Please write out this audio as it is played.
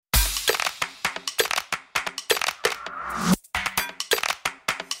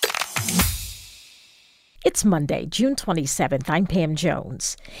It's Monday, June 27th. I'm Pam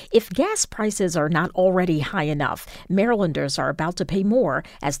Jones. If gas prices are not already high enough, Marylanders are about to pay more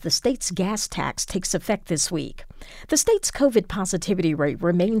as the state's gas tax takes effect this week. The state's COVID positivity rate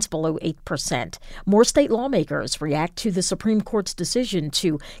remains below 8%. More state lawmakers react to the Supreme Court's decision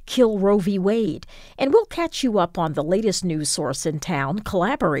to kill Roe v. Wade. And we'll catch you up on the latest news source in town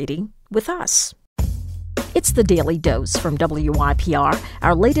collaborating with us. It's the Daily Dose from WYPR,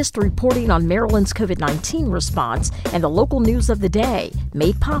 our latest reporting on Maryland's COVID-19 response and the local news of the day,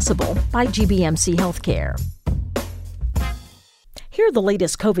 made possible by GBMC Healthcare. Here are the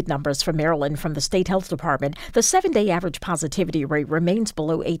latest COVID numbers from Maryland from the State Health Department. The 7-day average positivity rate remains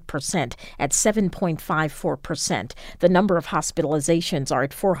below 8% at 7.54%. The number of hospitalizations are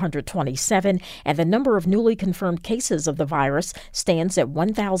at 427, and the number of newly confirmed cases of the virus stands at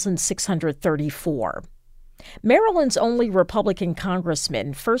 1,634. Maryland's only Republican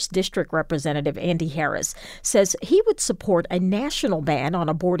congressman, 1st District Representative Andy Harris, says he would support a national ban on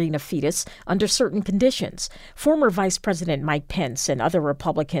aborting a fetus under certain conditions. Former Vice President Mike Pence and other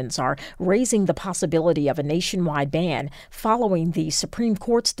Republicans are raising the possibility of a nationwide ban following the Supreme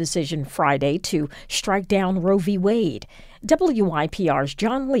Court's decision Friday to strike down Roe v. Wade. WYPR's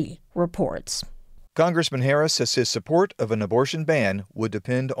John Lee reports. Congressman Harris says his support of an abortion ban would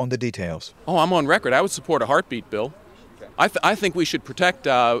depend on the details. I'm on record. I would support a heartbeat bill. I think we should protect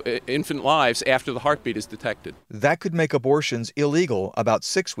infant lives after the heartbeat is detected. That could make abortions illegal about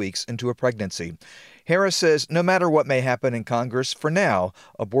 6 weeks into a pregnancy. Harris says no matter what may happen in Congress, for now,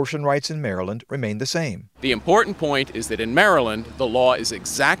 abortion rights in Maryland remain the same. The important point is that in Maryland, the law is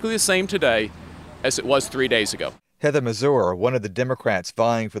exactly the same today as it was 3 days ago. Heather Mazur, one of the Democrats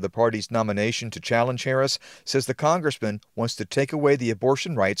vying for the party's nomination to challenge Harris, says the congressman wants to take away the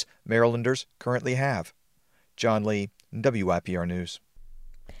abortion rights Marylanders currently have. John Lee, WYPR News.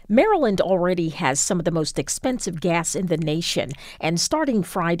 Maryland already has some of the most expensive gas in the nation, and starting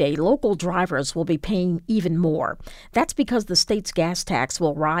Friday, local drivers will be paying even more. That's because the state's gas tax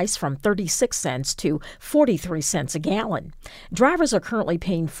will rise from 36 cents to 43 cents a gallon. Drivers are currently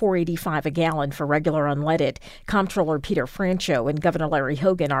paying $4.85 a gallon for regular unleaded. Comptroller Peter Franchot and Governor Larry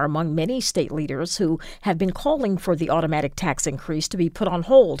Hogan are among many state leaders who have been calling for the automatic tax increase to be put on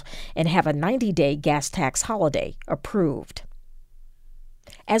hold and have a 90-day gas tax holiday approved.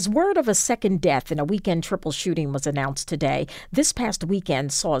 As word of a second death in a weekend triple shooting was announced today, this past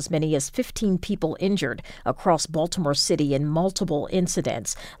weekend saw as many as 15 people injured across Baltimore City in multiple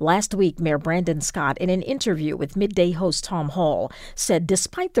incidents. Last week, Mayor Brandon Scott, in an interview with midday host Tom Hall, said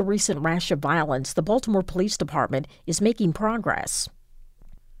despite the recent rash of violence, the Baltimore Police Department is making progress.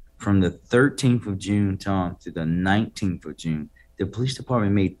 From the 13th of June, Tom, to the 19th of June, the police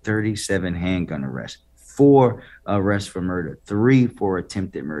department made 37 handgun arrests. 4 arrests for murder, 3 for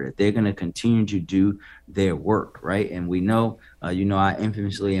attempted murder. They're going to continue to do their work, right? And we know, I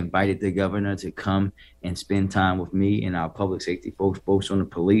infamously invited the governor to come and spend time with me and our public safety folks, both on the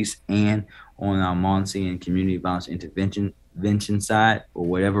police and on our Monsi and community violence intervention side. For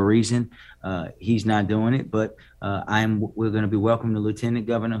whatever reason, he's not doing it, but we're going to be welcoming the lieutenant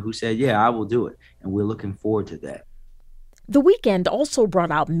governor who said, yeah, I will do it. And we're looking forward to that. The weekend also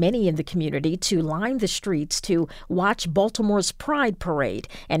brought out many in the community to line the streets to watch Baltimore's Pride Parade,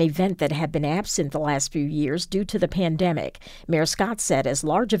 an event that had been absent the last few years due to the pandemic. Mayor Scott said as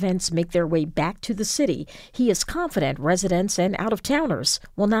large events make their way back to the city, he is confident residents and out-of-towners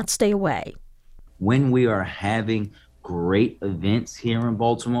will not stay away. When we are having great events here in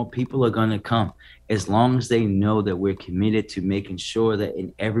Baltimore, people are going to come as long as they know that we're committed to making sure that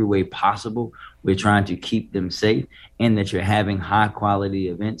in every way possible, we're trying to keep them safe and that you're having high quality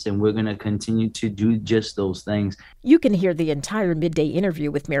events. And we're going to continue to do just those things. You can hear the entire midday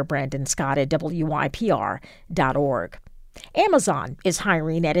interview with Mayor Brandon Scott at WYPR.org. Amazon is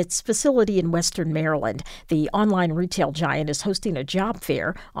hiring at its facility in Western Maryland. The online retail giant is hosting a job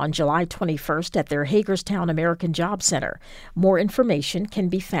fair on July 21st at their Hagerstown American Job Center. More information can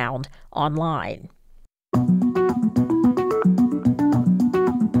be found online.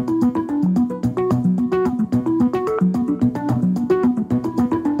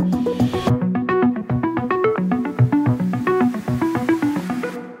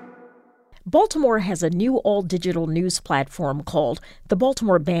 Baltimore has a new all-digital news platform called the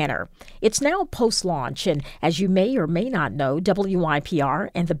Baltimore Banner. It's now post-launch, and as you may or may not know, WYPR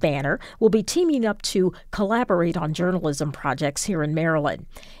and the Banner will be teaming up to collaborate on journalism projects here in Maryland.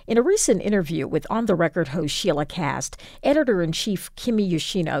 In a recent interview with On the Record host Sheila Cast, Editor-in-Chief Kimi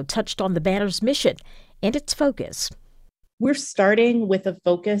Yoshino touched on the Banner's mission and its focus. We're starting with a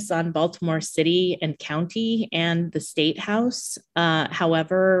focus on Baltimore City and County and the State House.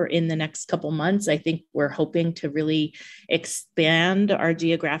 However, in the next couple months, I think we're hoping to really expand our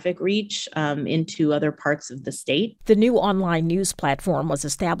geographic reach into other parts of the state. The new online news platform was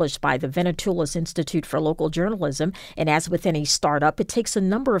established by the Venetoulis Institute for Local Journalism, and as with any startup, it takes a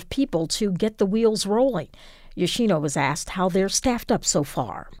number of people to get the wheels rolling. Yoshino was asked how they're staffed up so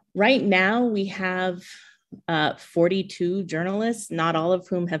far. Right now, we have 42 journalists, not all of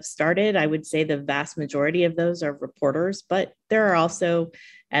whom have started. I would say the vast majority of those are reporters, but there are also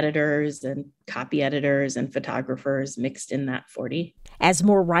editors and copy editors and photographers mixed in that 40. As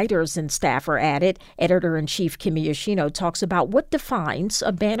more writers and staff are added, Editor-in-Chief Kimi Yoshino talks about what defines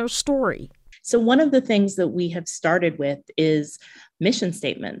a banner story. So one of the things that we have started with is mission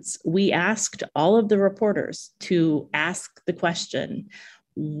statements. We asked all of the reporters to ask the question,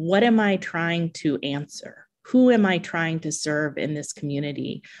 what am I trying to answer? Who am I trying to serve in this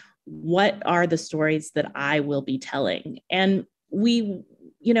community? What are the stories that I will be telling? And we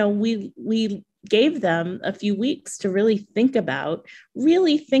gave them a few weeks to really think about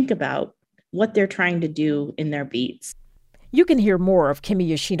what they're trying to do in their beats. You can hear more of Kimi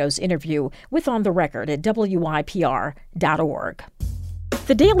Yoshino's interview with On the Record at WYPR.org.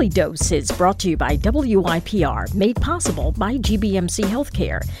 The Daily Dose is brought to you by WYPR, made possible by GBMC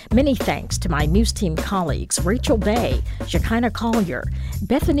Healthcare. Many thanks to my news team colleagues Rachel Bay, Shekinah Collier,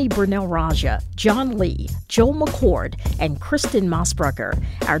 Bethany Brunel-Raja, John Lee, Joel McCord, and Kristen Mossbrucker.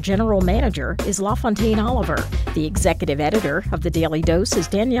 Our general manager is LaFontaine Oliver. The executive editor of The Daily Dose is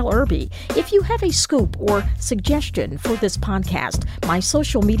Danielle Irby. If you have a scoop or suggestion for this podcast, my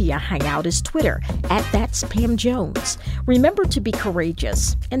social media hangout is Twitter @That'sPamJones. Remember to be courageous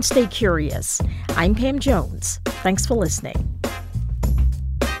and stay curious. I'm Pam Jones. Thanks for listening.